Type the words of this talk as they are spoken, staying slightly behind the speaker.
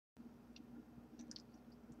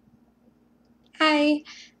Hi!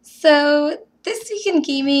 So this week in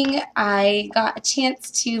gaming, I got a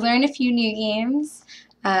chance to learn a few new games.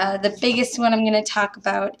 The biggest one I'm going to talk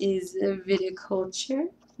about is Viticulture.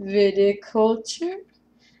 Viticulture.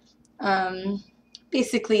 Um,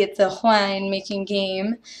 Basically, it's a wine making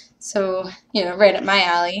game, so right up my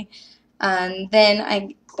alley. Then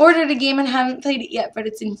I ordered a game and haven't played it yet, but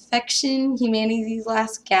it's Infection: Humanity's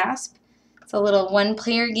Last Gasp. It's a little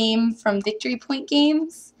one-player game from Victory Point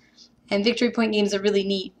Games. And Victory Point games are really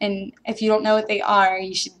neat, and if you don't know what they are,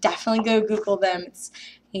 you should definitely go Google them. It's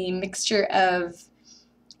a mixture of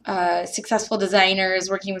successful designers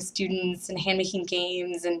working with students and hand-making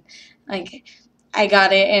games, and like I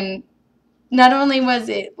got it, and not only was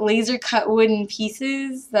it laser-cut wooden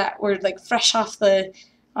pieces that were like fresh off the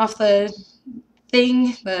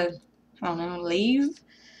thing, I don't know, lathe.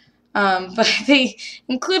 But they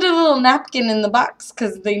included a little napkin in the box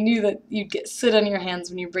because they knew that you'd get soot on your hands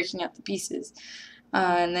when you're breaking out the pieces.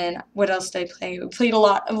 And then what else did I play? We played a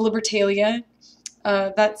lot of Libertalia.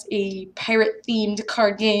 That's a pirate-themed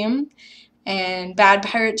card game, and bad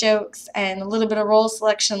pirate jokes, and a little bit of role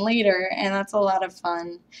selection later, and that's a lot of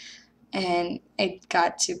fun. And I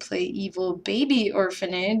got to play Evil Baby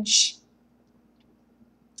Orphanage.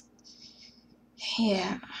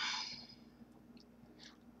 Yeah.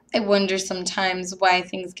 I wonder sometimes why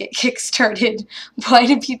things get kickstarted. Why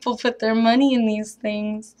do people put their money in these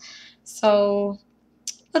things? So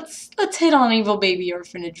let's hit on Evil Baby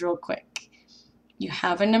Orphanage real quick. You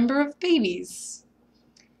have a number of babies.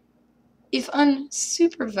 If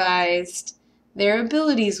unsupervised, their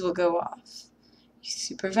abilities will go off. You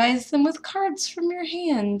supervise them with cards from your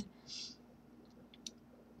hand.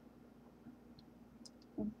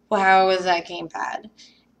 Wow, was that game bad?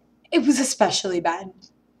 It was especially bad.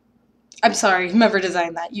 I'm sorry, whoever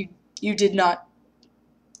designed that. You did not.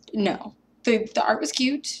 No. The art was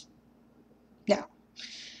cute. No.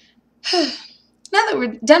 Now that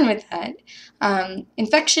we're done with that,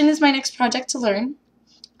 Infection is my next project to learn.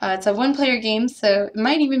 It's a one-player game, so it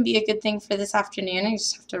might even be a good thing for this afternoon. I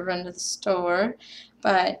just have to run to the store.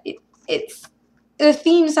 But the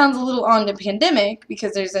theme sounds a little on to pandemic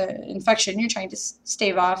because there's an infection you're trying to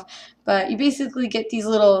stave off. But you basically get these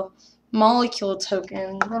little molecule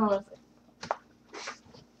tokens. I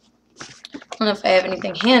don't know if I have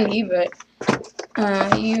anything handy, but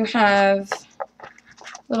you have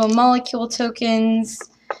little molecule tokens,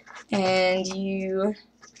 and you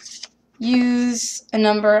use a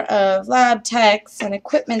number of lab techs and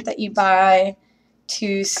equipment that you buy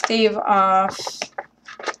to stave off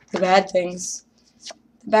the bad things.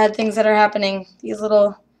 The bad things that are happening. These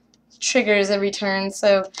little triggers every turn.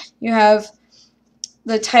 So you have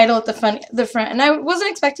the title at the front, and I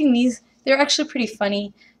wasn't expecting these. They're actually pretty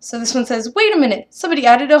funny. So this one says, "Wait a minute, somebody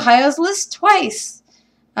added Ohio's list twice."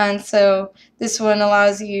 And so this one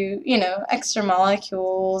allows you, extra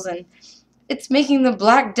molecules, and it's making the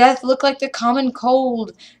Black Death look like the common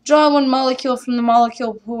cold. Draw one molecule from the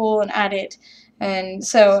molecule pool and add it. And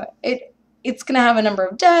so it's going to have a number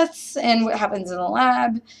of deaths and what happens in the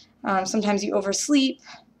lab. Sometimes you oversleep.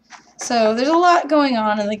 So there's a lot going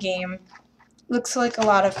on in the game. Looks like a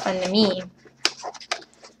lot of fun to me.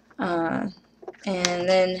 And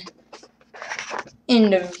then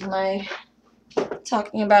end of my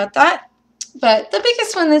talking about that. But the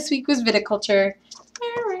biggest one this week was Viticulture.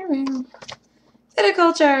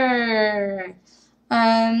 Viticulture!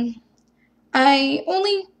 I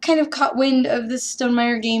only kind of caught wind of the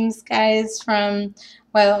Stonemaier Games guys from,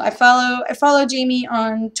 well, I follow Jamie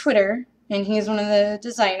on Twitter, and he's one of the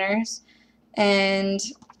designers, and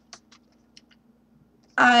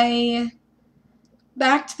I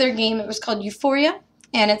backed their game. It was called Euphoria,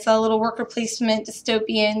 and it's a little worker placement,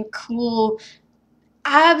 dystopian, cool,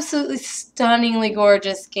 absolutely stunningly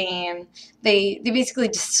gorgeous game. They basically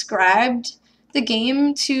described the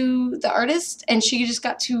game to the artist, and she just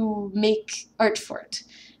got to make art for it,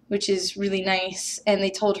 which is really nice. And they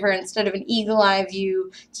told her instead of an eagle eye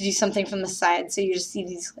view to do something from the side, so you just see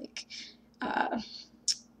these like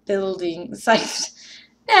buildings. Like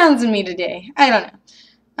nouns in me today. I don't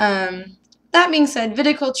know. That being said,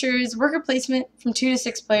 Viticulture is worker placement from 2 to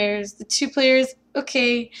 6 players. The 2 players,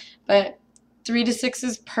 okay, but 3 to 6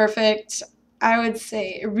 is perfect. I would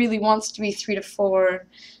say it really wants to be 3 to 4.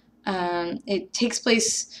 It takes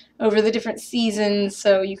place over the different seasons,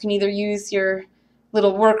 so you can either use your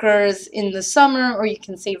little workers in the summer or you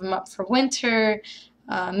can save them up for winter.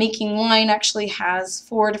 Making wine actually has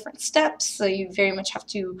 4 different steps, so you very much have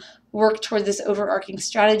to work toward this overarching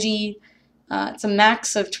strategy. It's a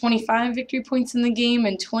max of 25 victory points in the game,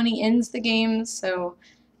 and 20 ends the game, so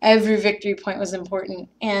every victory point was important.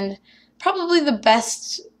 And probably the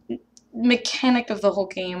best mechanic of the whole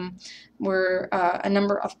game were a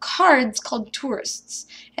number of cards called tourists,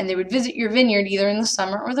 and they would visit your vineyard either in the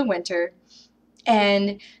summer or the winter,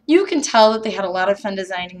 and you can tell that they had a lot of fun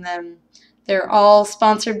designing them. They're all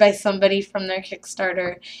sponsored by somebody from their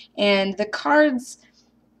Kickstarter, and the cards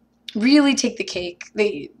really take the cake.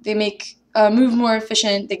 They make move more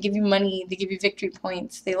efficient. They give you money. They give you victory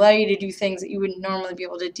points. They allow you to do things that you wouldn't normally be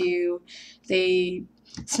able to do. They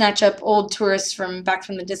snatch up old tourists from back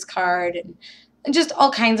from the discard, and just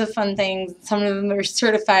all kinds of fun things. Some of them are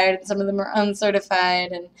certified and some of them are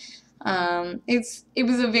uncertified, and it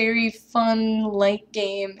was a very fun, light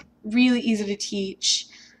game, really easy to teach.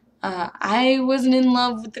 I wasn't in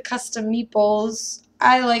love with the custom meeples.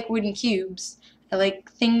 I like wooden cubes. I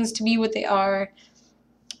like things to be what they are.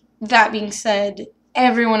 That being said,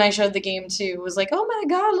 everyone I showed the game to was like, "Oh my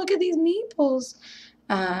God, look at these meeples!"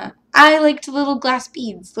 I liked little glass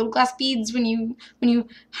beads. Little glass beads. When you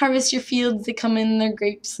harvest your fields, they come in their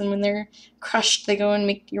grapes, and when they're crushed, they go and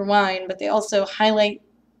make your wine. But they also highlight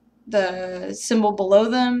the symbol below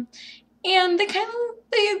them, and they kind of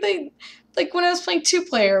they like when I was playing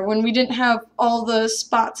two-player, when we didn't have all the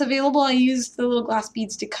spots available, I used the little glass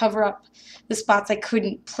beads to cover up the spots I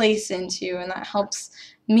couldn't place into, and that helps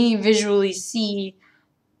me visually see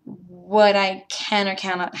what I can or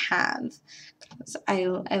cannot have. I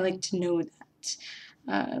like to know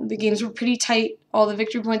that. The games were pretty tight. All the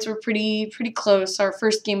victory points were pretty close. Our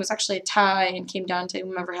first game was actually a tie and came down to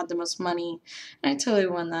whomever had the most money, and I totally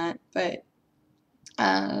won that. But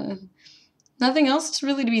nothing else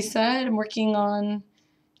really to be said. I'm working on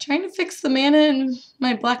trying to fix the mana in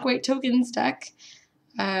my black-white tokens deck.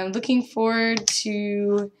 I'm looking forward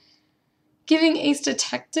to giving Ace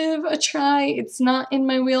Detective a try. It's not in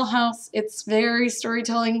my wheelhouse. It's very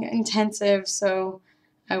storytelling intensive, so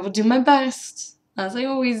I will do my best, as I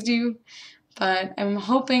always do. But I'm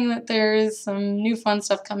hoping that there's some new fun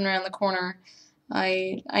stuff coming around the corner.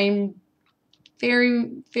 I'm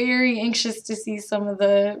very anxious to see some of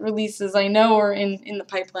the releases I know are in the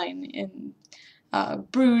pipeline, in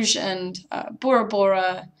Bruges and Bora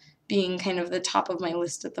Bora being kind of the top of my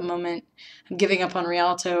list at the moment. I'm giving up on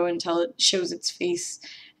Rialto until it shows its face.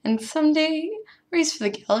 And someday, Race for the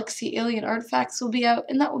Galaxy Alien Artifacts will be out,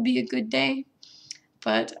 and that will be a good day.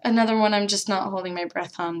 But another one I'm just not holding my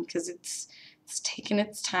breath on because it's taken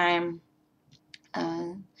its time.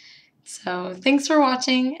 So thanks for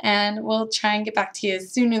watching, and we'll try and get back to you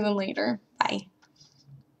sooner than later. Bye.